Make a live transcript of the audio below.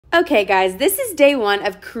Okay guys, this is day one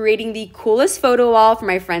of creating the coolest photo wall for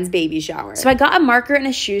my friend's baby shower. So I got a marker and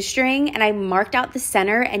a shoestring and I marked out the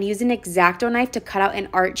center and used an X-Acto knife to cut out an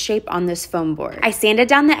art shape on this foam board. I sanded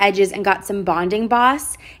down the edges and got some bonding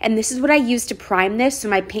boss, and this is what I used to prime this so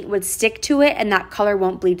my paint would stick to it and that color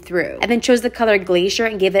won't bleed through. I then chose the color Glacier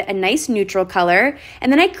and gave it a nice neutral color,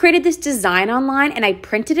 and then I created this design online and I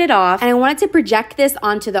printed it off, and I wanted to project this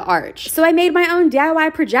onto the arch. So I made my own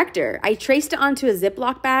DIY projector. I traced it onto a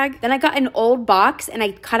Ziploc bag. Then I got an old box and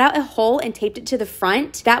I cut out a hole and taped it to the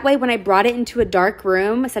front. That way when I brought it into a dark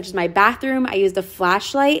room, such as my bathroom, I used a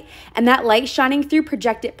flashlight, and that light shining through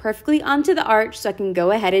projected perfectly onto the arch so I can go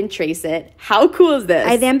ahead and trace it. How cool is this?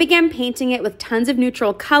 I then began painting it with tons of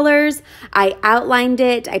neutral colors. I outlined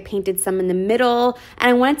it, I painted some in the middle, and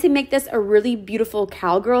I wanted to make this a really beautiful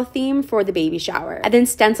cowgirl theme for the baby shower. I then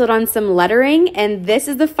stenciled on some lettering, and this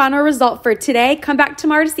is the final result for today. Come back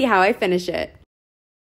tomorrow to see how I finish it.